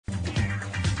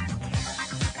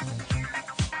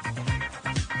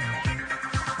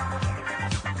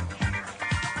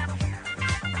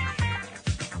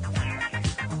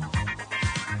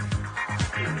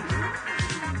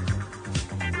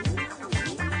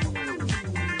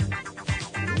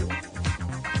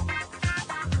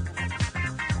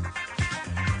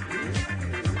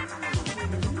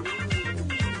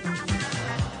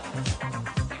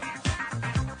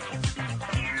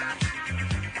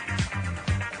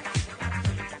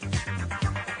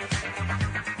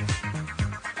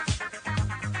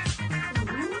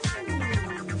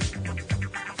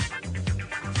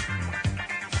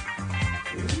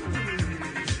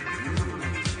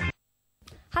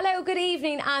Hello, good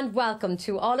evening and welcome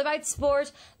to All About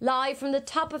Sport, live from the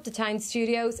top of the town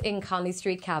studios in Conley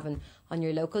Street, Cavan, on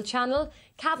your local channel,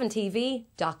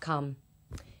 cavantv.com.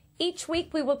 Each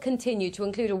week we will continue to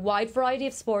include a wide variety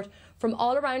of sport from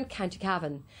all around County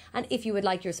Cavan. And if you would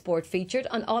like your sport featured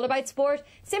on All About Sport,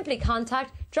 simply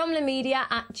contact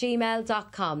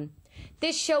drumlinmedia@gmail.com.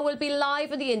 This show will be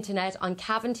live on the internet on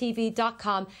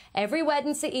cavantv.com every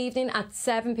Wednesday evening at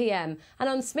 7 p.m. and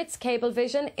on Smith's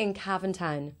Cablevision in Cavan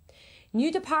Town. New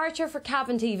departure for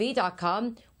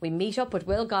cavantv.com, we meet up with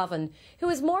Will Govan, who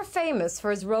is more famous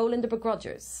for his role in the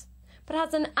Begrudgers, but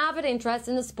has an avid interest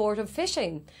in the sport of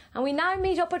fishing. And we now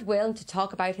meet up with Will to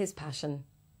talk about his passion.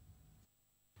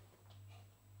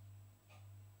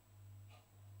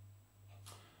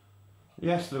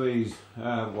 Yes, Louise,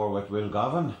 we're with Will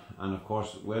Govan, and of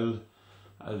course Will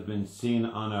has been seen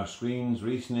on our screens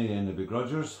recently in the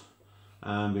Begrudgers.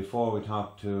 And before we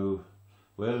talk to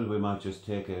Will, we might just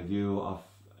take a view of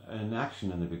an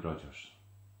action in the Begrudgers.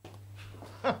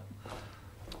 Come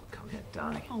here,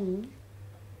 darling. Oh.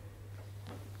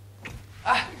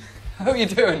 How are you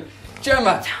doing?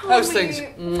 Gemma, how's things?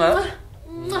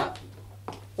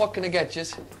 What can I get you?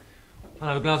 I'll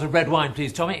have a glass of red wine,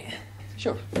 please, Tommy.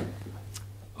 Sure.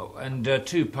 Oh, and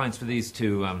 2 pints for these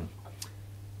two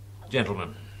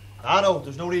gentlemen. Ah, no,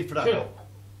 there's no need for that. Sure.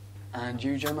 And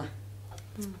you, Gemma?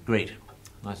 Great.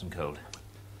 Nice and cold.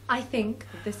 I think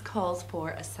this calls for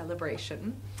a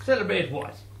celebration. Celebrate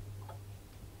what?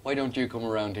 Why don't you come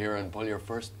around here and pull your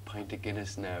first pint of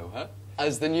Guinness now, huh?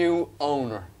 As the new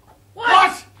owner.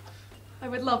 What? I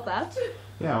would love that.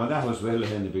 Yeah, well, that was Will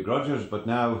in the Begrudgers, but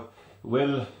now,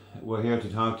 Will, we're here to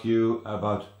talk to you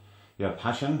about your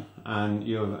passion, and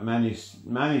you have many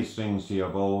strings to your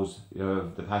bows. You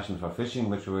have the passion for fishing,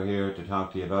 which we're here to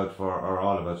talk to you about for our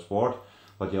All About Sport,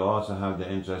 but you also have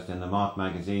the interest in the Moth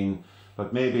magazine.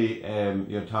 But maybe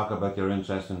you'll talk about your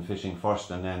interest in fishing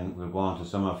first, and then we'll go on to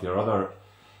some of your other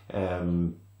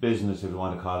business, if you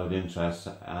want to call it, interests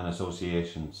and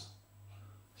associations.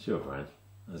 Sure, Brian.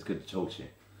 That's good to talk to you.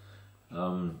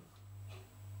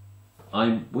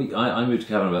 I moved to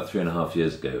Cavan about 3.5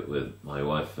 years ago with my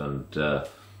wife and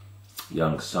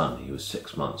young son. He was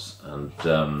 6 months, and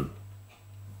the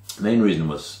main reason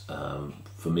was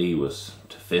for me was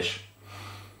to fish.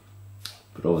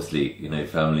 But obviously, you know,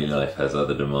 family life has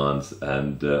other demands,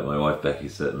 and my wife Becky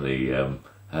certainly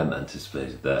hadn't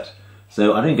anticipated that.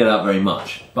 So I didn't get out very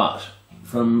much. But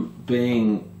from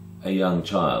being a young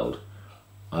child,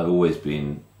 I've always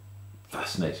been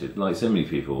fascinated, like so many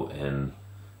people,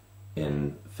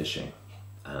 in fishing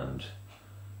and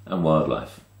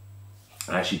wildlife.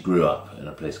 I actually grew up in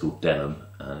a place called Denham,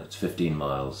 and it's 15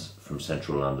 miles from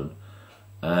central London,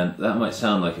 and that might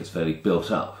sound like it's fairly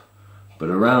built up, but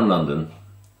around London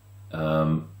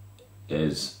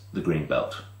is the Green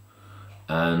Belt,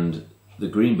 and the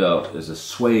Green Belt is a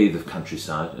swathe of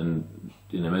countryside, and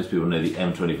you know, most people know the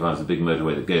M25 is the big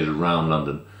motorway that goes around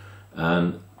London,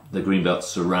 and the Green Belt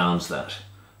surrounds that.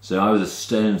 So I was a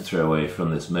stone's throw away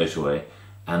from this motorway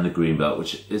and the Greenbelt,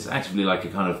 which is actually like a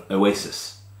kind of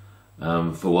oasis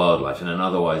for wildlife in an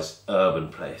otherwise urban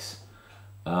place.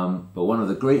 But one of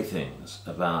the great things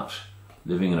about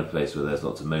living in a place where there's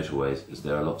lots of motorways is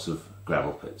there are lots of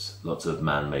gravel pits, lots of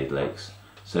man-made lakes.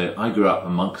 So I grew up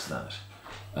amongst that.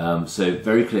 So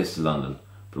very close to London,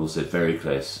 but also very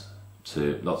close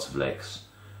to lots of lakes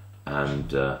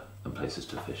and places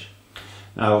to fish.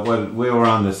 Now, well, we were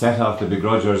on the set of the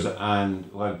Begrudgers, and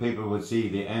well, people would see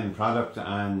the end product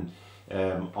and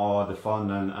all the fun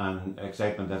and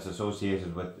excitement that's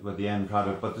associated with the end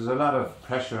product, but there's a lot of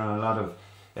pressure and a lot of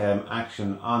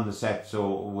action on the set.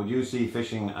 So would you see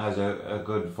fishing as a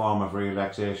good form of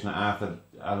relaxation after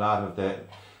a lot of the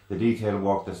detailed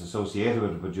work that's associated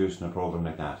with producing a programme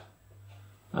like that?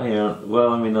 Oh yeah, well,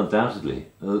 I mean, undoubtedly.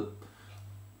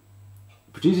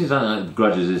 Producing something like The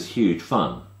Begrudgers is huge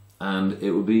fun. And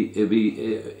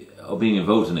being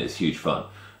involved in it is huge fun,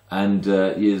 and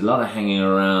there's a lot of hanging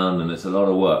around, and it's a lot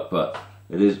of work, but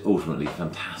it is ultimately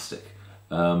fantastic.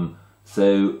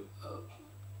 So,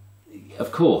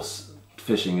 of course,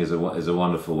 fishing is a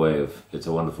wonderful way of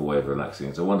relaxing.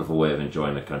 It's a wonderful way of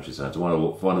enjoying the countryside. It's a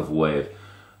wonderful way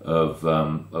of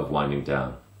winding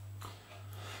down.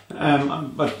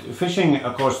 But fishing,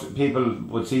 of course, people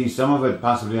would see some of it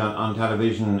possibly on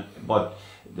television, but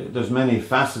there's many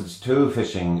facets to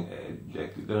fishing.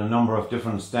 There are a number of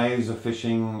different styles of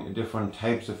fishing, different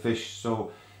types of fish,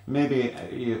 so maybe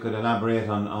you could elaborate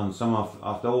on some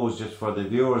of those just for the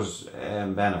viewers'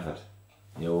 benefit.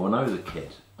 Yeah, well, when I was a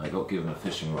kid, I got given a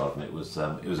fishing rod, and it was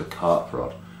a carp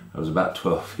rod. It was about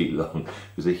 12 feet long.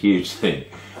 It was a huge thing.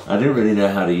 I didn't really know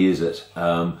how to use it,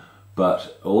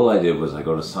 But all I did was I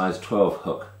got a size 12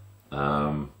 hook.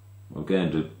 We'll get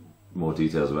into more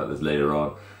details about this later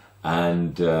on,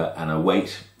 and a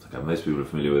weight. Like most people are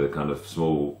familiar with, a kind of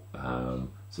small.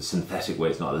 It's a synthetic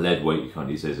weight. It's not a lead weight. You can't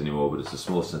use those anymore, but it's a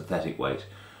small synthetic weight.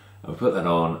 I put that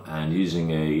on, and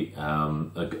using a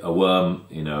worm,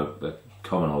 you know, a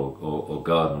common or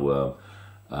garden worm,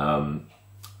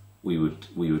 we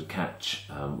would catch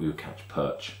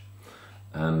perch,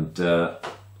 and so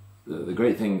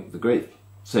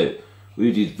we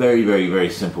would use very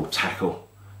simple tackle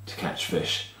to catch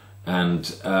fish, and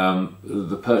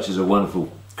the perch is a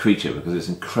wonderful creature because it's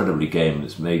incredibly game, and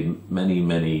it's made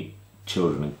many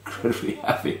children incredibly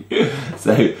happy.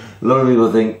 So a lot of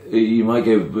people think you might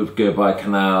go by a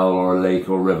canal or a lake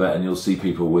or a river and you'll see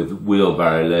people with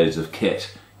wheelbarrow loads of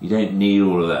kit. You don't need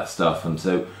all of that stuff. And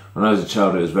so when I was a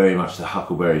child, it was very much the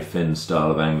huckleberry fin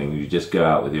style of angling. You just go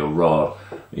out with your rod,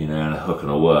 you know, and a hook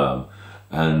and a worm,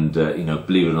 and you know,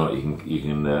 believe it or not,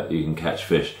 you can catch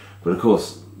fish. But of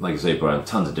course, like I say, Brian,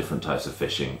 tons of different types of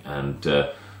fishing, and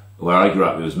where I grew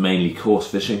up, it was mainly coarse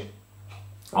fishing.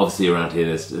 Obviously around here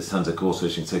there's tons of coarse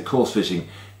fishing. So coarse fishing,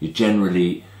 you're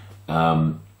generally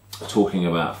talking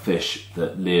about fish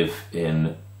that live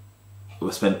in,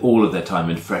 or spend all of their time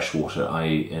in freshwater,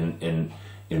 i.e. in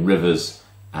rivers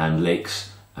and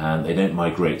lakes, and they don't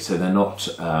migrate. So they're not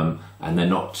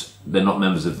they're not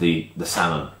members of the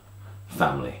salmon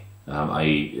family,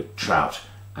 i.e. trout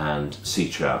and sea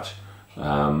trout,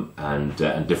 and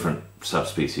different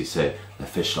subspecies. So they're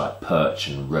fish like perch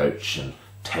and roach and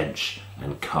tench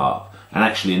and carp, and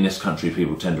actually in this country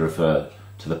people tend to refer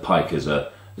to the pike as a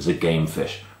game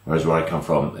fish, whereas where I come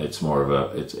from it's more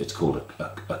of it's called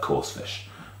a coarse fish.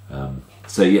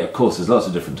 So yeah, of course there's lots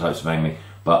of different types of angling,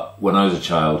 but when I was a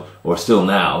child, or still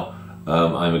now,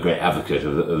 I'm a great advocate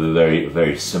of a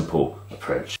very simple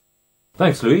approach.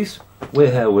 Thanks, Louise. We're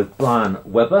here with Brian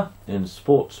Webber in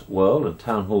Sports World and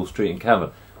Town Hall Street in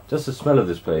Cavan. Just the smell of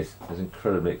this place is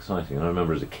incredibly exciting. I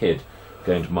remember as a kid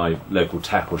going to my local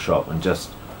tackle shop and just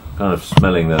kind of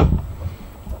smelling the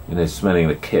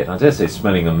kit. I dare say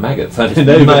smelling the maggots. I don't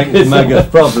know. Maggots,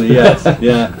 probably, yes.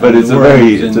 Yeah. But it's a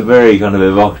very kind of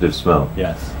evocative smell.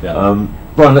 Yes. Yeah.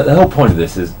 Brian, the whole point of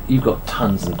this is you've got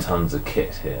tons and tons of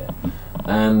kit here,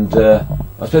 and I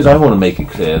suppose I want to make it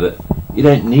clear that you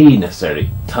don't need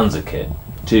necessarily tons of kit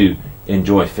to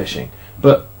enjoy fishing.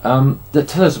 But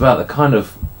tell us about the kind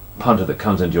of punter that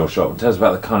comes into your shop, and tell us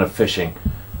about the kind of fishing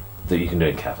that you can do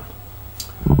in Cavan.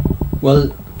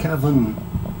 Well, Cavan,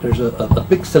 there's a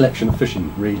big selection of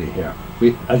fishing really here.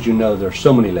 As you know, there's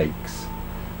so many lakes.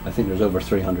 I think there's over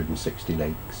 360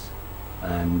 lakes,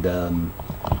 and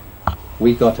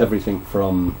we got everything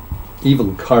from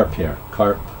even carp here: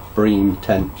 carp, bream,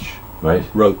 tench, right,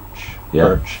 roach,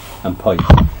 perch, and pike.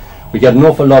 We get an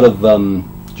awful lot of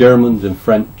Germans and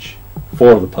French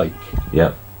for the pike.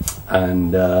 Yeah,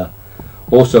 and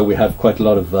also we have quite a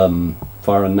lot of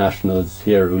foreign nationals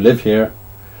here who live here,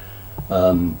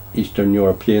 Eastern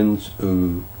Europeans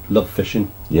who love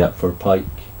fishing for pike,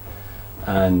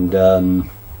 and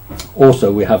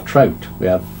also we have trout. We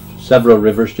have several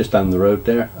rivers just down the road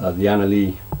there. The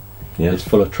Annalee is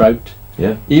full of trout.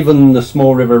 Yeah. Even the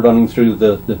small river running through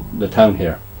the town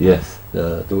here. Yes.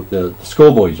 The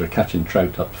schoolboys are catching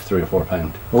trout up to 3 or 4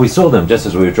 pound. Well, we saw them just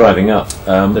as we were driving up.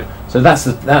 So that's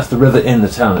the river in the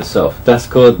town itself. That's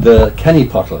called the Kenny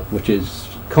Pottle, which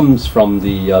comes from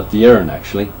the Erne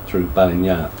actually through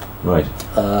Ballinya. Right.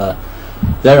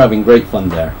 They're having great fun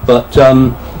there. But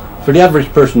for the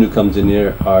average person who comes in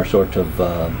here, are sort of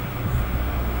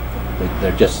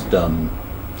they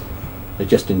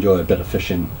just enjoy a bit of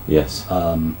fishing. Yes.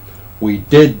 We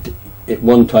did at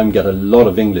one time get a lot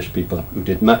of English people who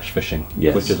did match fishing,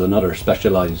 which is another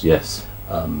specialised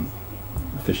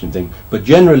fishing thing. But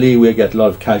generally we get a lot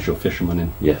of casual fishermen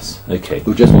in. Yes. Okay.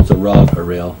 Who just wants a rod, a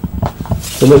reel.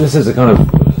 So look, this is a kind of,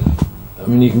 I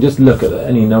mean, you can just look at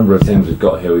any number of things we've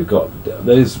got here. We've got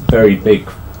those very big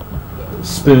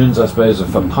spoons, I suppose, are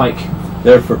for pike.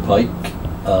 They're for pike.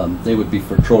 They would be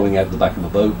for trawling out the back of a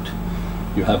boat.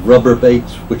 You have rubber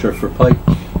baits, which are for pike.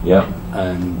 Yeah.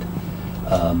 And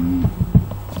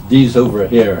these over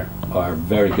here are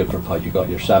very good for pike. You got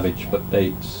your savage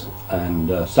baits and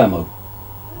samo,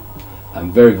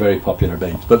 and very popular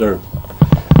baits. But they're,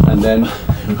 and then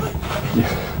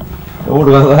what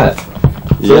about that?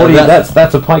 So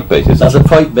that's a pike bait, isn't it? That's a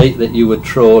pike bait that you would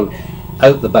trawl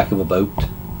out the back of a boat,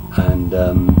 and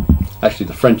actually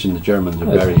the French and the Germans are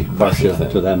very partial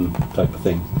to them type of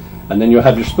thing. And then you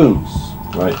have your spoons.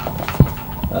 Right.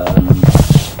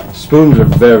 Spoons are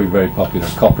very popular.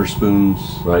 Copper spoons.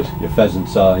 Right. Your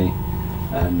pheasant's eye,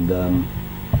 and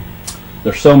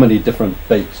there's so many different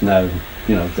baits now,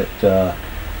 you know, that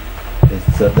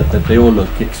that they all look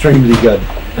extremely good.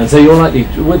 And so you're likely,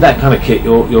 with that kind of kit,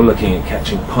 you're looking at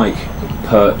catching pike,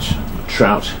 perch,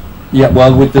 trout. Yeah,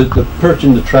 well, with the perch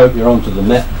and the trout, you're onto the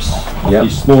meps,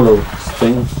 these smaller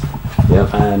things. Yeah.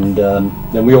 And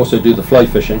then we also do the fly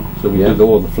fishing, so we do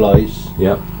all the flies.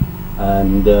 Yeah.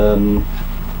 And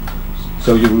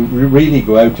so you really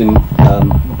go out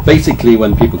and basically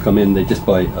when people come in, they just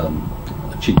buy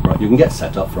a cheap rod. You can get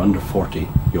set up for under €40.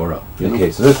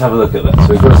 Okay, so let's have a look at that.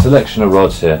 So we've got a selection of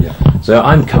rods here. Yeah. So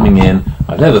I'm coming in,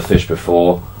 I've never fished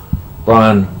before.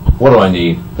 Brian, what do I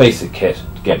need? Basic kit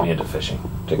to get me into fishing,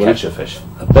 to catch a fish.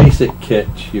 A basic kit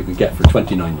you could get for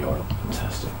 €29.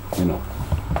 Fantastic. You know,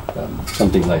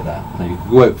 something like that. Now you could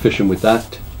go out fishing with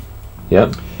that.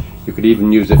 Yep. You could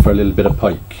even use it for a little bit of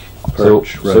pike,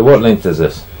 perch, so what length is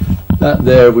this? That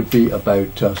there would be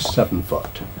about 7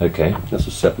 foot. Okay. That's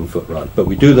a 7 foot rod. But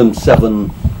we do them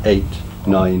 7, 8,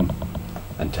 9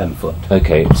 and 10 foot.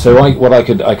 Okay, so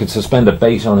I could suspend a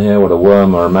bait on here with a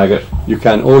worm or a maggot. You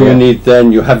can. All you need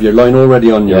then, you have your line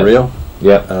already on your reel.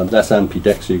 Yeah. That's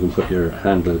ampidex, so you can put your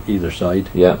handle either side.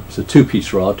 Yeah. It's a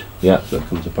 2-piece rod. Yeah. So it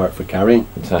comes apart for carrying.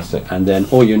 Fantastic. And then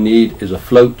all you need is a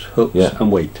float, hooks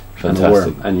and weight. Fantastic. And a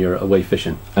worm, and you're away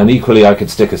fishing. And equally I could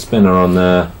stick a spinner on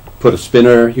there. Put a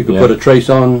spinner, you could put a trace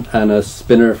on and a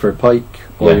spinner for pike,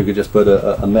 or you could just put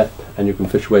a mep and you can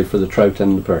fish away for the trout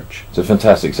and the perch. So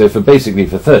fantastic. So for basically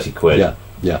for 30 quid,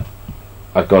 yeah,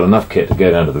 I've got enough kit to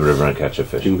go down to the river and catch a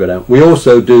fish. you can go down. We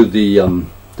also do the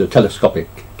telescopic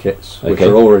kits, which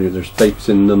are already, there's baits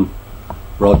in them,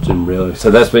 rods and reels.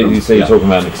 So that's basically, you're talking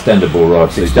about an extendable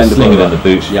rod, so you just sling it in the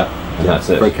boot, and that's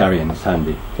it. For carrying, it's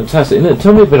handy. Fantastic. And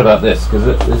tell me a bit about this, because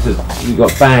this is, you've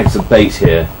got bags of bait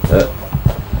here,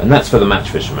 and that's for the match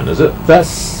fishermen, is it?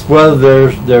 That's, well,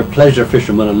 they're pleasure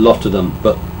fishermen, a lot of them,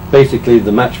 but basically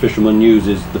the match fisherman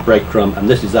uses the breadcrumb, and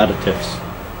this is additives.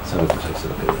 So we'll take a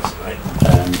look at this. Right.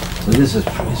 So this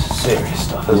is serious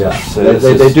stuff, isn't it? So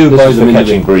they do buy them for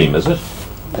catching bream, is it?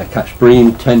 They catch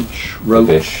bream, tench,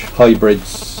 roach,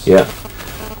 hybrids. Yeah.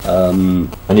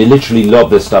 And you literally lob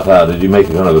this stuff out, and you make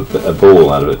a kind of a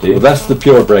ball out of it, do you? Well, that's the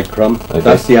pure breadcrumb. Okay.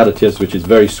 That's the additives, which is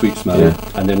very sweet smelling.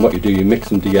 And then what you do, you mix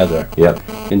them together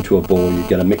into a bowl. You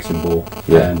get a mixing bowl,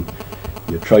 and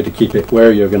you try to keep it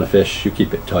where you're going to fish. You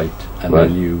keep it tight, and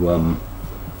then you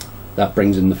that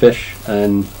brings in the fish,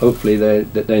 and hopefully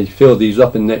they fill these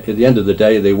up. And at the end of the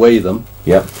day, they weigh them.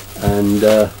 Yep. And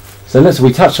so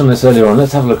we touched on this earlier on.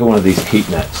 Let's have a look at one of these keep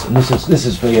nets. And this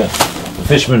is for a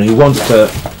fisherman who wants to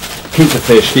keep the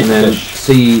fish and then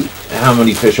see how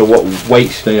many fish or what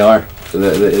weight they are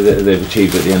they've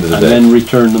achieved at the end of the day. And then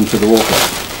return them to the water.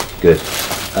 Good.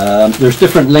 There's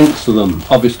different lengths to them,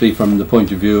 obviously from the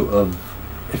point of view of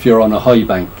if you're on a high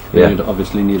bank, you'd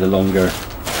obviously need a longer.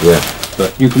 Yeah.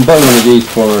 But you can buy one of these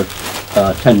for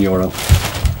 €10,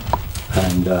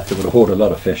 and it would hold a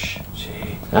lot of fish.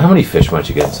 Now, how many fish might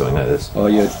you get in something like this? Oh,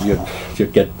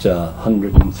 you'd get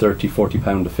 130, 40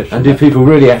 pound of fish. And do people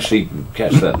really actually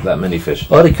catch that many fish?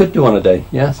 Oh, they could do on a day,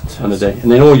 yes, on a day. And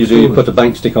then all you do, you put a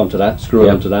bank stick onto that, screw it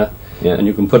onto that, and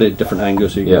you can put it at different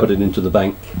angles, so you can put it into the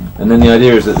bank. And then the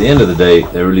idea is at the end of the day,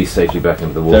 they're released safely back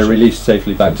into the water. They're released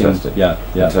safely back into Fantastic.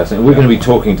 Fantastic. And we're we're going to be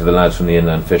talking to the lads from the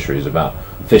inland fisheries about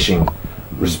fishing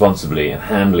responsibly and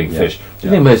handling fish. Do you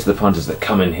think most of the punters that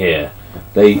come in here,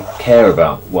 they care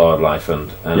about wildlife and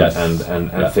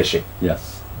fishing?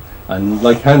 Yes, and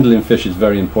like handling fish is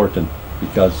very important,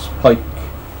 because pike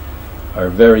are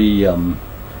very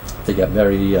they get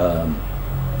very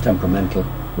temperamental.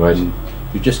 Right. And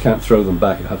you just can't throw them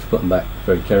back. You have to put them back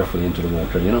very carefully into the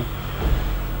water, you know.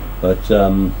 But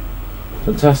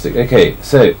fantastic. Okay,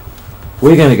 so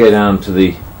we're going to go down to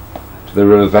the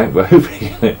river bank. We're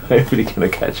hopefully going to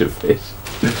catch a fish,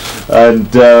 and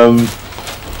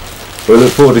we'll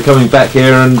look forward to coming back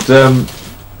here and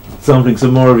sampling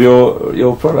some more of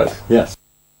your product. Yes.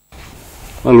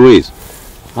 Well, Louise,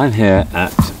 I'm here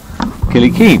at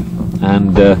Killikeen,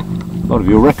 and a lot of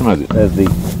you will recognise it. There's the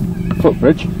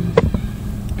footbridge.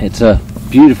 It's a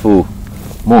beautiful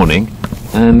morning,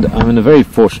 and I'm in a very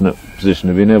fortunate position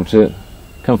of being able to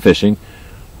come fishing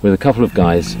with a couple of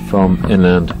guys from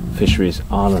Inland Fisheries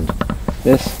Ireland.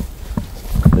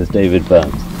 There's David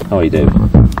Burns. How are you, David?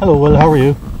 Hello, Will, how are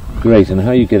you? Great, and how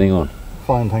are you getting on?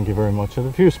 Fine, thank you very much. I have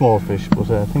a few small fish, but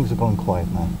things are going quiet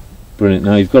now. Brilliant.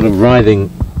 Now you've got a writhing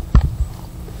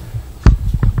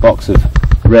box of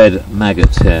red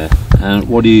maggots here, and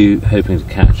what are you hoping to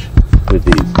catch with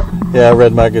these? Yeah,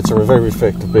 red maggots are a very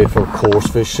effective bait for coarse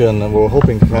fishing, and we're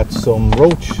hoping to catch some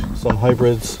roach, some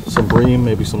hybrids, some bream,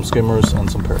 maybe some skimmers and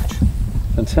some perch.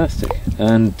 Fantastic.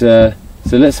 And so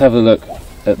let's have a look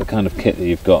at the kind of kit that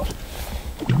you've got.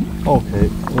 Okay,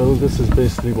 well this is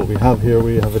basically what we have here.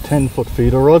 We have a 10-foot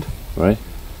feeder rod. Right.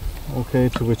 Okay,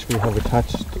 to which we have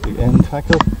attached the end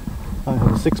tackle. I have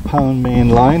a 6-pound main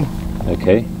line.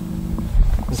 Okay.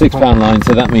 6-pound line,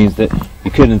 so that means that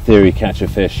you could in theory catch a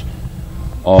fish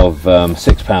of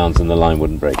 6 pounds and the line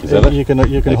wouldn't break, is that it? You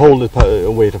can hold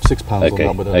a weight of 6 pounds on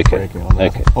that without breaking on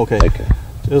that. Okay.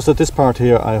 Just at this part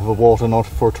here I have a water nut,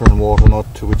 4-turn water nut,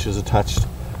 to which is attached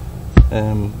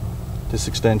this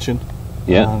extension.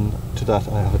 Yeah. And to that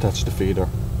I have attached the feeder.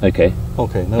 Okay.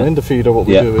 Okay, now in the feeder what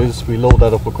we do is we load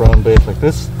that up with ground bait like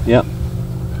this. Yeah.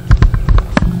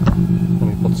 And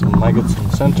we put some maggots in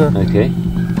the centre. Okay.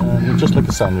 And just like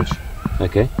a sandwich.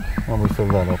 Okay. And we fill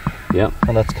that up. Yeah.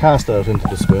 And that's cast out into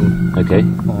the swim. Okay.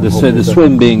 The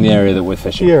swim being the area that we're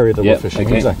fishing. The area that we're fishing,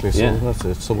 exactly. So that's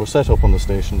it. So we're set up on the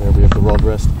station there. We have the rod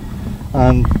rest.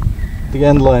 And the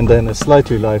end line then is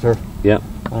slightly lighter. Yeah.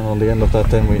 And on the end of that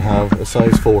then we have a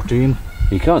size 14.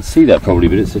 You can't see that probably,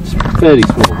 but it's fairly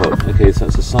small hook. Okay, so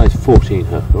it's a size 14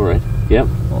 hook. All right. Yep.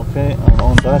 Okay, and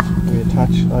on that we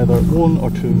attach either 1 or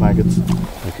 2 maggots.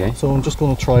 Okay. So I'm just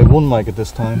going to try 1 maggot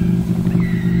this time.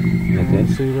 Okay. And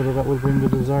see whether that will bring the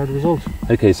desired result.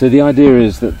 Okay, so the idea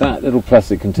is that that little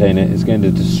plastic container is going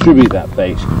to distribute that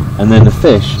bait, and then the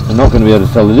fish are not going to be able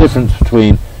to tell the difference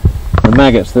between the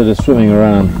maggots that are swimming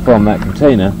around from that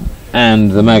container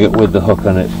and the maggot with the hook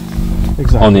on it.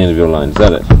 Exactly. On the end of your line, is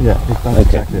that it? Yeah, that's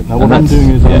exactly it. Now and what I'm doing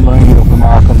is I'm lining up a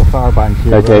mark on the far bank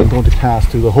here. Okay. I'm going to cast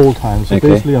through the whole time. So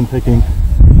basically I'm picking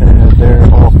there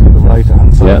off to the right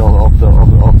hand side of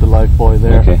the live buoy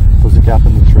there. Okay. There's a gap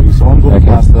in the tree. So I'm going to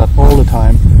cast that all the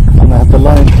time, and I have the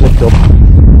line flipped up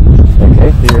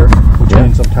here, which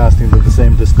means I'm casting the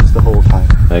same distance the whole time.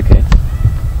 Okay.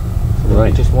 So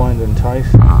right. Just wind in tight.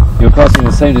 You're casting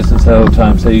the same distance the whole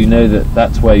time, so you know that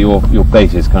that's where your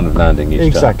bait is kind of landing each time.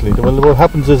 Exactly. Well, what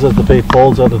happens is as the bait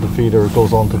falls out of the feeder, it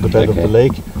goes onto the bed of the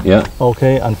lake. Yeah.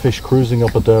 Okay, and fish cruising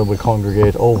up it there will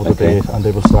congregate over the bait, and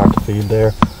they will start to feed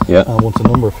there. Yeah. And once a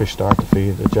number of fish start to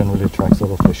feed, it generally attracts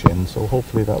other fish in. So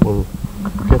hopefully that will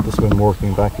get the swim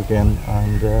working back again,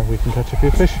 and we can catch a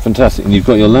few fish. Fantastic. And you've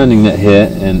got your landing net here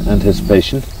in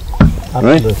anticipation.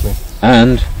 Absolutely. Right?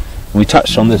 And we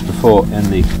touched on this before in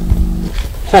the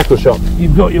tackle shop.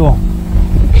 You've got your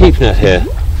keep net here,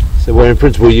 so where in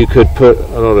principle you could put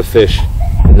a lot of fish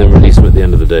and then release them at the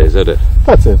end of the day. Is that it?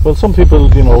 That's it. Well, some people,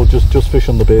 just fish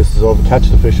on the basis of catch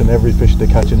the fish, and every fish they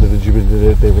catch individually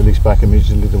they release back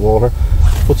immediately to water.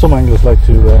 But some anglers like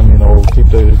to,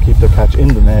 keep their catch in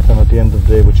the net, and at the end of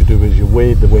the day, what you do is you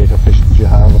weigh the weight of fish that you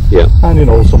have. Yeah.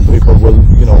 And some people will,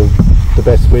 the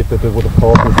best weight that they would have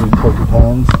caught would be 30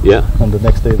 pounds. Yeah. And the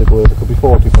next day they go out, it could be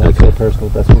 40 pounds. So the personal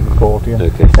best would be 40.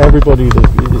 And everybody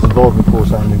that is involved in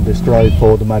course angling, they strive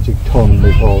for the magic ton.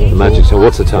 They call it. The magic ton.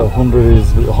 What's a ton? 100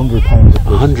 is 100 pounds of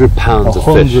fish. 100 pounds of fish.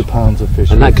 100 pounds of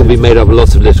fish. And that can be made up of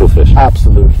lots of little fish.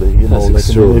 Absolutely.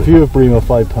 Extraordinary. If you have bream of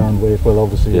 5 pound weight, well,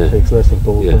 obviously it takes less of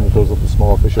those than it does of the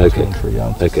small fish of 2 and 3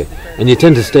 ounces. Okay. And you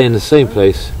tend to stay in the same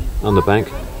place on the bank?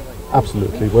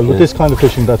 Absolutely. Well, with this kind of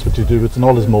fishing, that's what you do. It's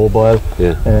not as mobile.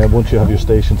 Yeah. Once you have your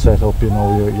station set up,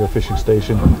 your fishing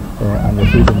station, and you're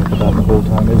feeding it for that the whole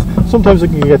time. Sometimes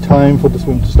it can get time for the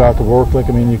swim to start to work.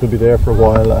 You could be there for a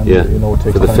while, and it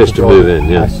takes for the time fish to move in.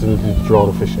 Yeah. Absolutely, to draw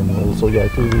the fish in. So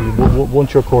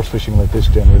once you're course fishing like this,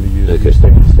 generally you stay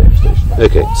in the same station.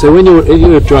 Okay. So when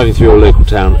you're driving through your local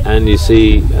town and you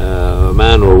see a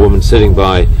man or a woman sitting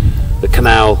by the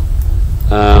canal.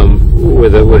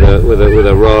 With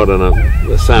a rod and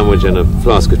a sandwich and a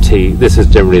flask of tea. This is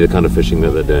generally the kind of fishing that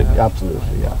they're doing.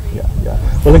 Absolutely, yeah.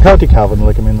 Well, in County Cavan,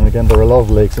 and again, there are a lot of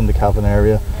lakes in the Cavan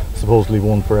area. Supposedly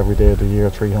one for every day of the year,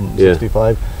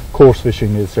 365. Coarse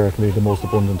fishing is certainly the most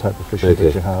abundant type of fishing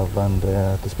that you have, and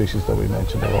the species that we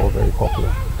mentioned are all very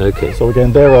popular. Okay. So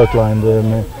again, they're outlined.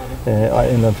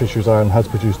 Inland Fisheries Ireland has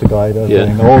produced a guide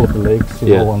outlining all of the lakes,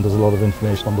 and there's a lot of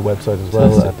information on the website as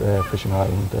well at Fishing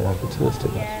Ireland.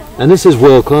 Fantastic. And this is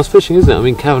world-class fishing, isn't it? I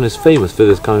mean, Cavan is famous for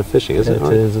this kind of fishing, isn't it?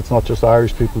 It is. It's not just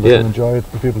Irish people that can enjoy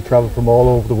it. People travel from all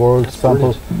over the world to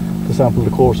sample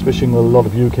the coarse fishing. Well, a lot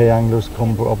of UK anglers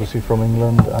come obviously from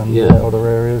England and other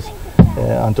areas.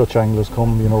 And Dutch anglers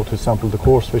come, to sample the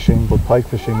coarse fishing, but pike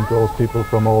fishing draws people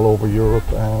from all over Europe,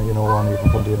 and even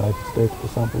from the United States to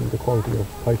sample the quality of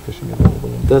pike fishing available.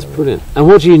 That's brilliant. And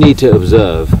what do you need to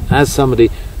observe as somebody?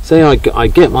 Say I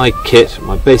get my kit,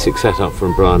 my basic setup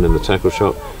from Brian in the tackle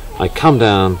shop. I come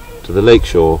down to the lake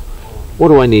shore. What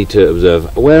do I need to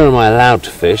observe? Where am I allowed to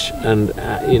fish? And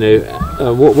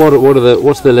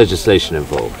what's the legislation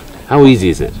involved? How easy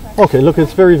is it? Okay, look,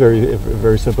 it's very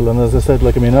simple, and as I said,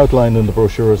 like, I mean, outlined in the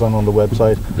brochures and on the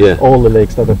website, all the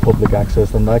lakes that have public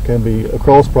access, and that can be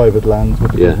across private lands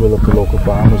with the goodwill of the local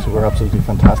farmers, who are absolutely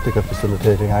fantastic at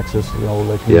facilitating access, you know,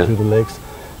 like to the lakes,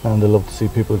 and they love to see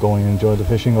people going and enjoy the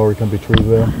fishing. Or it can be through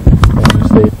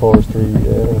state forestry,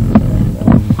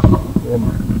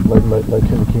 like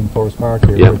Killikeen Forest Park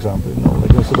here, for example. You know,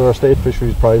 like, so there are state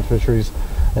fisheries, private fisheries.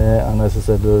 And as I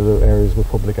said, there are areas with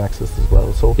public access as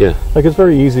well. So, like, it's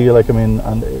very easy. Like, I mean,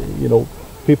 and you know,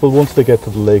 people, once they get to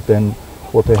the lake, then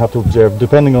what they have to observe,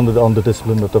 depending on the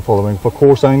discipline that they're following. For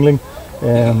coarse angling,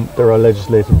 there are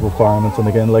legislative requirements, and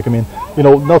again, like, I mean, you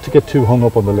know, not to get too hung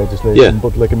up on the legislation,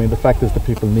 but like, I mean, the fact is that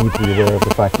people need to be aware of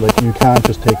the fact, like, you can't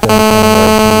just take them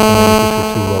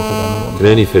and can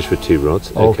only fish with 2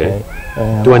 rods. Okay.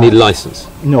 Do I need a license?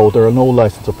 No, there are no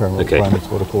license or permit requirements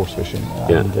for the coarse fishing,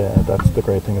 and that's the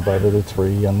great thing about it. It's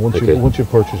free, and once you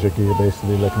purchase your gear,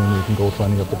 basically, like, I mean, you can go to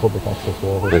any of the public access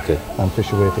waters and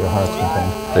fish away to your heart's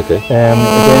content. Okay. Again, from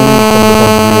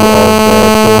the point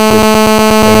of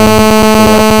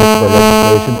view of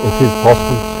legislation, it is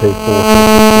possible to take coarse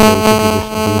fishing.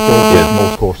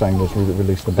 Most coarse anglers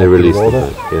release them back to the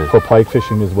water. For pike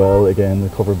fishing as well, again,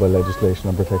 covered by legislation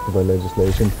and protected by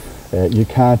legislation. You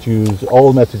can't use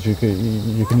all methods. You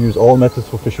can use all methods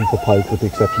for fishing for pike, with the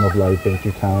exception of live bait.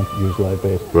 You can't use live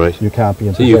bait. Right. You can't be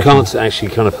in. So you can't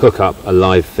actually kind of hook up a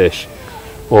live fish,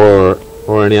 or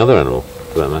any other animal,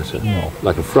 for that matter. No.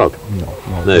 Like a frog. No.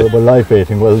 Well, live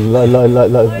baiting. Well,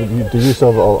 the use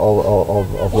of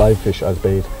live fish as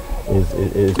bait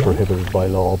is prohibited by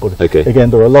law. But again,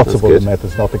 there are lots of other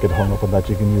methods, not to get hung up on that.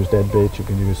 You can use dead bait. You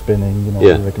can use spinning. You know,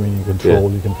 like, I mean, you can troll.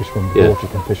 You can fish from the boat. You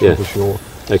can fish from the shore.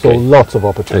 So lots of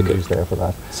opportunities there for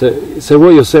that. So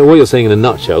what you're saying in a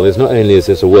nutshell is, not only is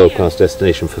this a world-class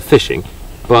destination for fishing,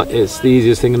 but it's the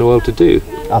easiest thing in the world to do.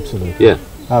 Absolutely. Yeah.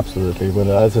 Absolutely. But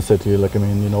as I said to you, like, I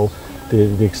mean, you know,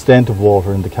 the extent of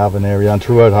water in the Cavan area and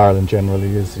throughout Ireland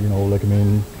generally is, you know, like, I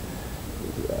mean,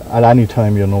 at any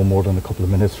time you're no more than a couple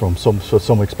of minutes from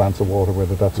some expanse of water,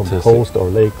 whether that's on the coast or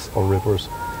lakes or rivers,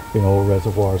 you know,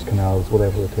 reservoirs, canals,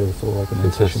 whatever it is. So, like, I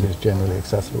mean, fishing is generally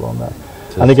accessible on that.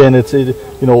 And again, it's you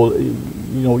know,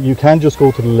 you can just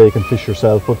go to the lake and fish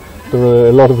yourself, but there are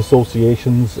a lot of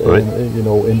associations, you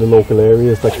know, in the local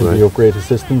areas that can be of great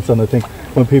assistance. And I think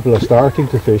when people are starting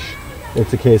to fish,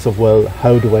 it's a case of, well,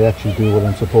 how do I actually do what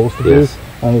I'm supposed to do?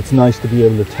 And it's nice to be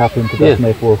able to tap into that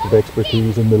network of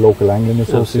expertise in the local angling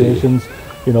associations.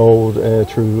 You know,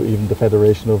 through even the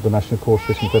Federation of the National Coarse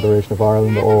Fishing Federation of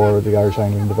Ireland or the Irish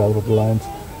Angling Development Alliance,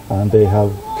 and they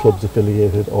have clubs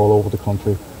affiliated all over the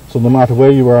country. So no matter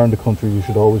where you are in the country, you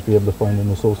should always be able to find an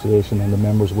association, and the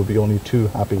members will be only too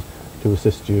happy to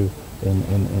assist you in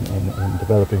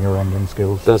developing your angling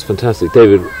skills. That's fantastic.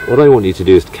 David, what I want you to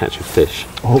do is to catch a fish,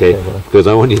 okay? Because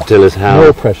I want you to tell us how...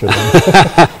 No pressure then.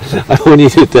 I want you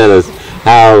to tell us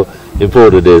how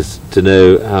important it is to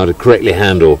know how to correctly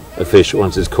handle a fish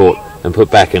once it's caught and put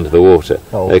back into the water,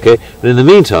 okay? And in the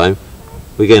meantime,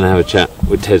 we're going to have a chat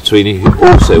with Ted Sweeney, who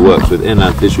also works with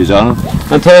Inland Fisheries Ireland.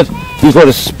 And Ted, you've got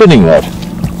a spinning rod.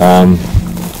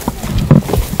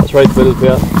 That's right, Will.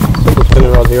 Yeah, simple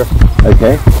spinning rod here.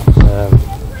 Okay.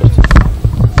 Just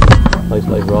nice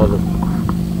light rod,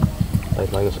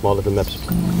 nice line of small little meps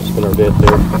spinner bait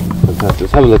there. Fantastic.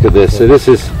 Let's have a look at this. So this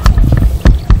is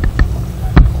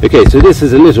so this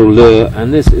is a little lure,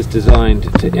 and this is designed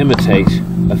to imitate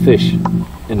a fish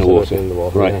in the water.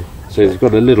 Right. Yeah. So it's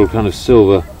got a little kind of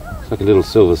silver, it's like a little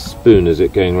silver spoon, is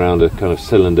it, going around a kind of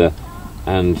cylinder,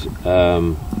 and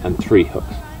 3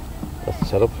 hooks. That's the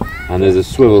setup. And there's a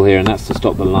swivel here, and that's to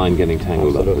stop the line getting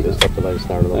tangled up. To stop the line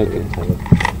starting up getting tangled.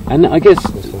 And I guess,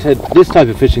 Ted, this type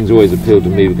of fishing's always appealed to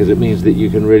me because it means that you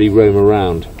can really roam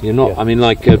around. You're not, I mean,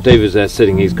 like David's there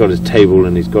sitting, he's got his table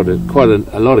and he's got quite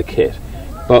a lot of kit.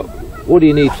 But what do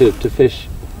you need to fish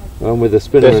with a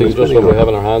spinner? Basically, just what we have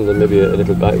in our hand, and maybe a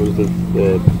little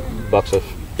box of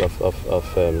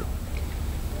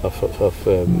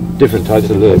different types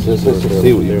of lures. Let's just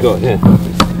see what you've got here.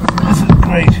 That's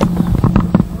great.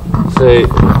 So,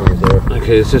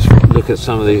 okay, let's just look at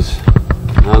some of these.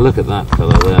 Now look at that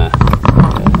fella there.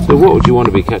 So what would you want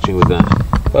to be catching with that?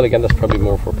 Well, again, that's probably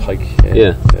more for pike.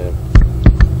 Yeah.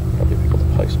 Probably pick up a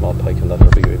pike, small pike, and that,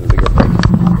 or even bigger pike.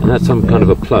 And that's some kind of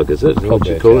a plug, is it? What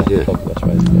you call it? Yeah. Plug, that's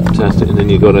right. Yeah. Fantastic. And then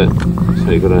you've got a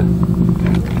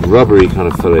rubbery kind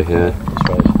of fella here. That's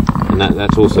right. And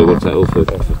that's also, what's that, also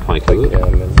for pike, is it? Yeah,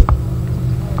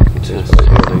 fantastic.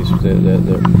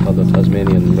 They're called the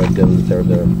Tasmanian red gills. They're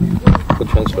good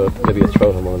chance for maybe a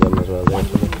trout on one of them as well.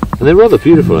 And they're rather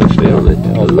beautiful, actually, aren't they?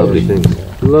 Yeah, lovely things.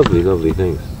 Yeah. Lovely, lovely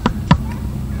things.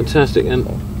 Fantastic. And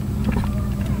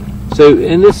So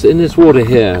in this water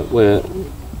here, where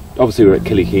obviously we're at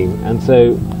Killikeen, and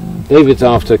so David's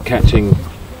after catching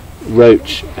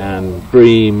roach and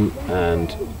bream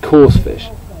and coarse fish,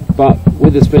 but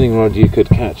with the spinning rod you could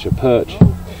catch a perch.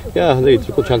 Yeah, there's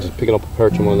a good chance of picking up a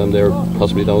perch on one of them there,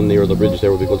 possibly down near the bridge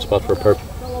there would be a good spot for a perch.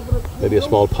 Maybe a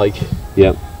small pike.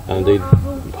 Yeah. And the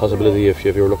possibility, if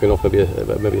you were lucky enough, maybe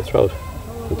a trout.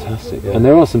 Fantastic. Yeah. And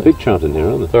there are some big trout in here,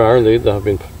 aren't there? There are indeed. There have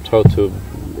been trout to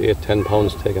 8-10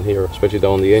 pounds taken here, especially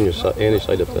down the Anish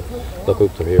side of the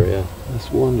hoop there here, yeah.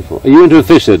 That's wonderful. Are you into a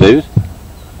fish there, David?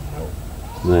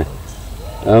 No.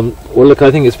 Well, look, I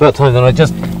think it's about time that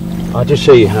I'll just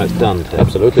show you how it's done, Ted.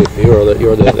 Absolutely.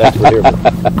 You're the expert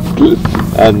here.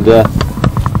 And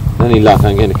any luck,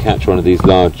 I'm going to catch one of these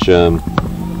large,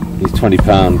 these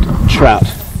 20-pound trout.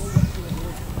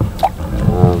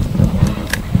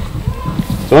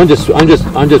 So I'm just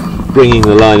bringing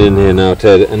the line in here now,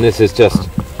 Ted, and this is just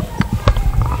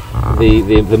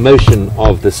the motion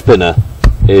of the spinner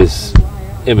is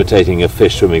imitating a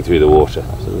fish swimming through the water.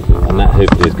 Absolutely. And that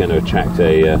hopefully is going to attract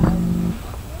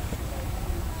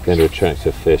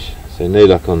a fish. So no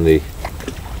luck on the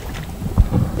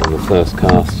first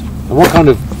cast. And what kind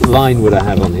of line would I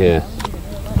have on here?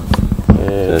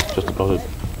 Just about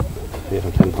 8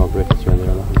 or 10 pound breaking strain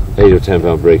there. 8 or 10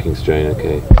 pound breaking strain,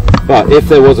 okay. But if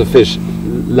there was a fish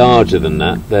larger than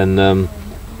that, then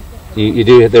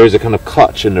there is a kind of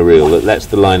clutch in the reel that lets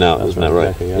the line out, isn't that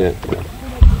right? Exactly, yeah.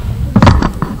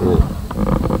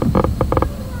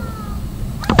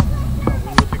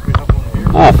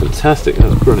 Ah, fantastic,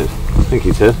 that's brilliant. Thank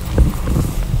you, Ted.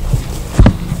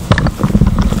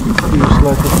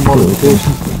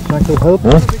 That could help.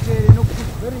 Huh?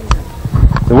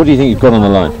 So what do you think you've got on the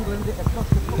line?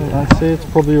 I'd say it's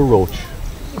probably a roach.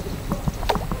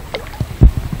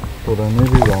 But I may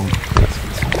be wrong. It's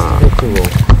a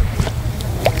roach.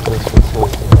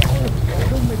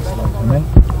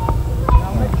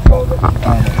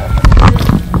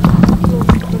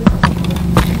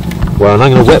 Well, and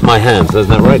I'm going to wet my hands, isn't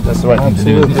that right? That's the right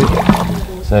Absolutely. thing to do.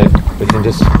 So we can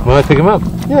just... Will I pick him up?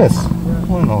 Yes.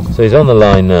 Why not? So he's on the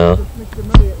line now.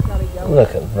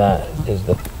 Look at that. Is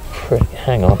the pretty...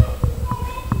 Hang on.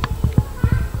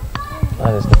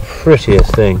 That is the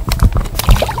prettiest thing.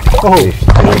 Oh!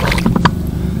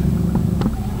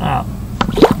 Ah.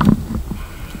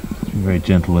 Be very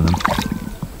gentle with him.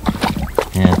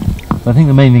 Yeah. So I think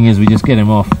the main thing is we just get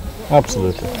him off.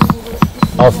 Absolutely.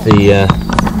 Off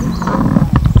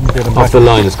the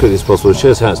line as quickly as possible. It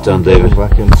shows how it's done, David.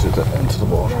 Back into the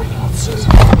water. That's it.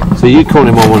 So you caught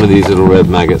him on one of these little red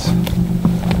maggots.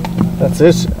 That's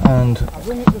it. And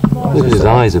look at his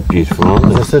eyes, are beautiful, aren't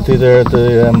as they? I said to you there,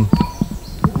 the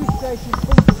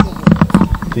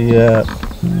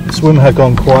swim had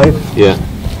gone quiet. Yeah.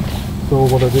 So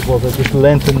what I did was I just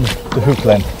lengthened the hook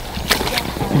length.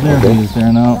 And there he is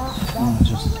there now.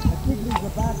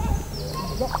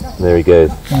 There he goes.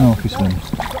 Now if he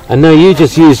swims. And now you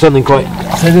just use something quite...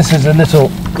 So this is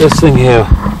this thing here,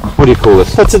 what do you call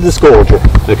this? That's a disgorger.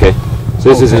 Okay. So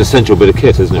this is an essential bit of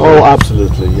kit, isn't it? Oh, really?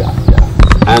 absolutely, yeah.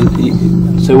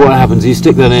 And so what happens, you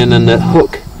stick that in and the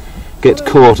hook gets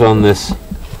caught on this...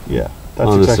 Yeah, that's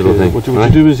on exactly this little it. thing.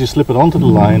 What you do is you slip it onto the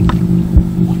line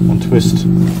and twist,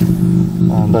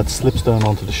 and that slips down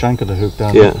onto the shank of the hook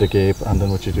down into the gape, and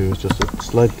then what you do is just a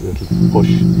slight little push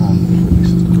and it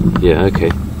releases. Yeah,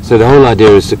 okay. So the whole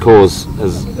idea is to cause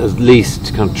as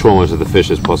least kind of trauma to the fish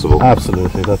as possible.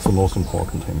 Absolutely, that's the most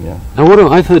important thing, yeah. And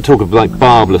I've heard talk of like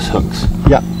barbless hooks.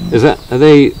 Yeah. Are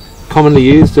they commonly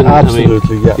used?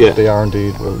 Absolutely, I mean, they are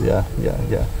indeed. Well, yeah.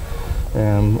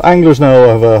 Anglers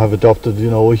now have adopted,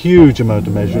 a huge amount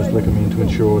of measures, to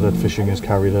ensure that fishing is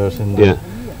carried out in the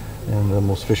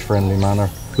most fish-friendly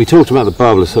manner. We talked about the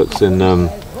barbless hooks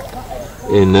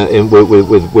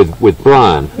with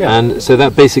Brian, and so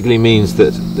that basically means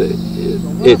that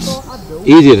it's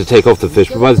easier to take off the fish,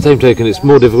 but by the same token, it's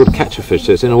more difficult to catch a fish.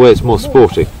 So in a way, it's more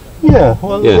sporty. Yeah,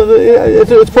 well,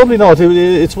 it's probably not.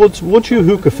 It's once you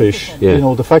hook a fish,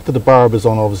 the fact that the barb is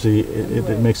on, obviously,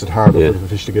 it makes it harder for the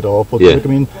fish to get off. But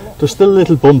there's still a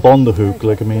little bump on the hook,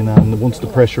 and once the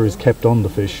pressure is kept on the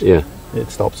fish, it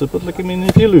stops it. But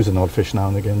if you lose an odd fish now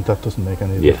and again, that doesn't make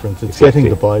any difference. It's getting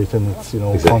the bite and it's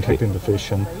contacting the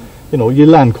fish, and you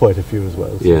land quite a few as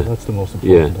well. So that's the most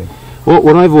important thing. Well,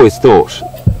 what I've always thought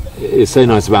is so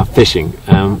nice about fishing,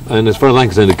 and as far as I'm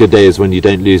concerned, a good day is when you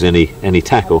don't lose any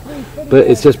tackle, but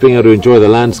it's just being able to enjoy the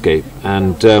landscape,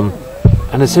 and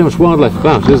there's so much wildlife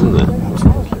about, isn't there?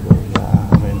 Absolutely.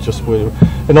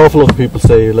 Yeah, an awful lot of people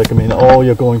say, like, I mean, oh,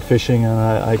 you're going fishing, and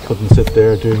I couldn't sit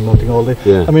there doing nothing all day.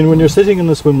 Yeah. I mean, when you're sitting in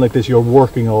a swim like this, you're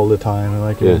working all the time, and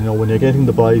like, you know, when you're getting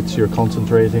the bites, you're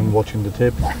concentrating, watching the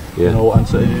tip, you know, and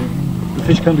so the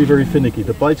fish can be very finicky.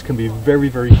 The bites can be very,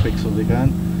 very quick, so they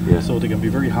can, so they can be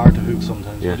very hard to hook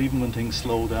sometimes. But even when things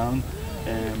slow down,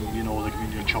 you know, like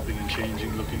when you're chopping and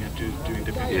changing, looking at doing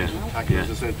different things with tackle,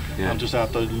 as I said, I'm just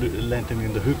after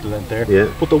lengthening the hook length there.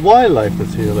 But the wildlife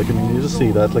that's here, like, I mean, you just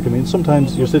see that. Like, I mean,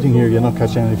 sometimes you're sitting here, you're not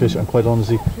catching any fish, and quite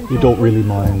honestly, you don't really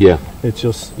mind. It's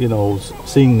just, you know,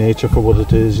 seeing nature for what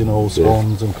it is, you know,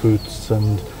 swans and coots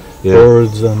and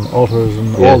birds and otters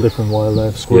and all different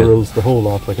wildlife, squirrels, the whole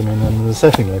lot. Like, I mean, and in a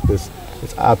setting like this,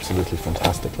 it's absolutely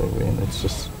fantastic. Like, I mean, it's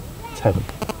just, it's heaven.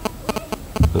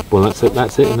 Well, that's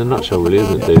it in a nutshell, really,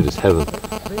 isn't it, David? It's heaven.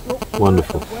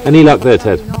 Wonderful. Any luck there,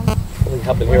 Ted? Nothing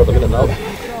happening here at the minute now.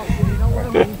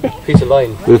 Piece of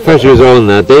line. The pressure is on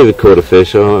now. David caught a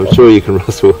fish, so I'm sure you can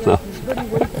rustle one up.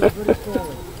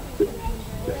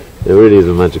 It really is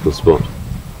a magical spot.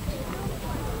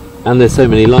 And there's so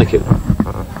many like it.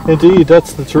 Indeed,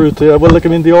 that's the truth. Well, like, I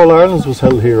mean, the All Irelands was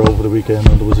held here over the weekend,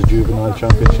 and there was a juvenile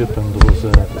championship, and there was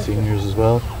the seniors as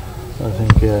well. I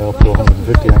think up to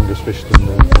 150 anglers fished in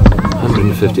the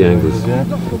 150 anglers.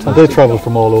 And they travel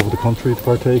from all over the country to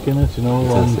partake in it, you know,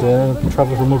 and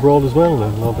travel from abroad as well. A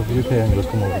lot of UK anglers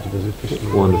come over to visit fish.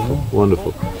 Wonderful,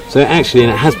 wonderful. So actually,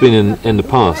 and it has been in the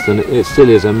past, and it still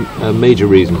is a major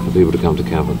reason for people to come to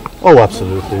Cavan. Oh,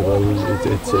 absolutely. Well,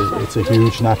 it's a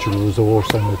huge natural resource,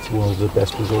 and it's one of the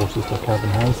best resources that Cavan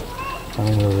has. I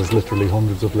mean, there's literally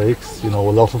hundreds of lakes, you know,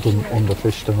 a lot of them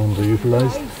underfished and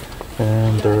underutilised.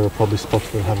 And there are probably spots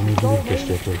that haven't even been fished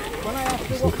yet.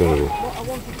 It's incredible.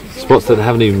 Spots that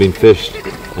haven't even been fished,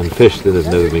 and fish that has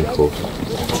never been caught.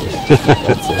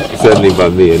 Certainly by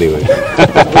me, anyway.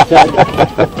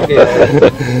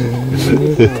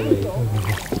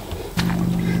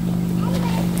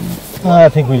 I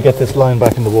think we'll get this line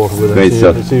back in the water with Great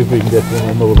stuff. See if we can get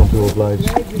another one to oblige.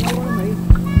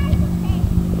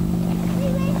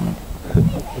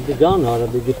 Are they gone or are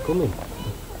they just coming?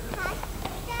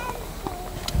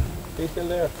 Still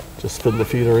there. Just fill the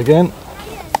feeder again.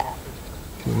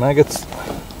 Few maggots.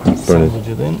 Brilliant.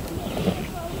 It in.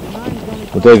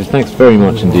 Well, David, thanks very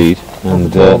much indeed,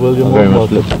 and I very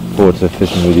much look forward to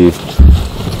fishing with you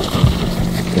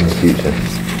in the future.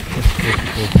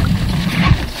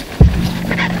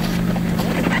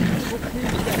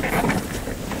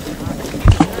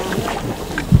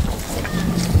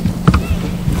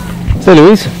 So,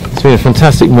 Louise, it's been a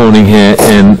fantastic morning here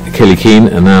in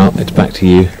Killikeen, and now it's back to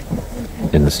you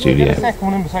in the studio. That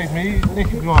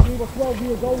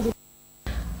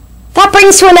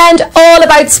brings to an end All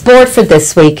About Sport for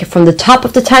this week from the Top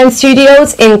of the Town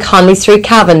studios in Conley Street,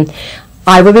 Cavan.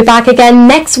 I will be back again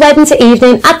next Wednesday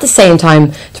evening at the same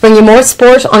time to bring you more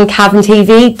sport on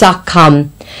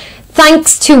CavanTV.com.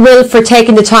 Thanks to Will for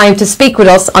taking the time to speak with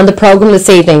us on the programme this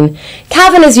evening.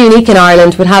 Cavan is unique in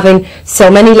Ireland with having so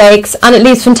many lakes, and it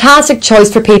leaves fantastic choice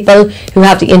for people who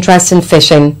have the interest in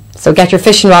fishing. So get your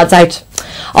fishing rods out.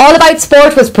 All About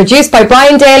Sport was produced by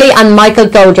Brian Daly and Michael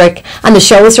Goldrick, and the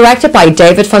show was directed by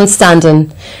David van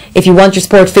Standen. If you want your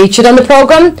sport featured on the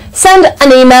programme, send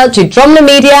an email to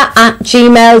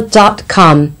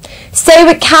drumnamedia@gmail.com. Stay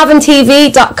with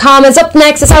CavanTV.com, as up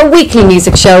next is our weekly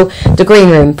music show, The Green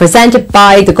Room, presented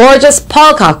by the gorgeous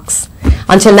Paul Cox.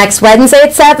 Until next Wednesday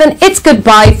at 7, it's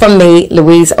goodbye from me,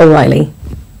 Louise O'Reilly.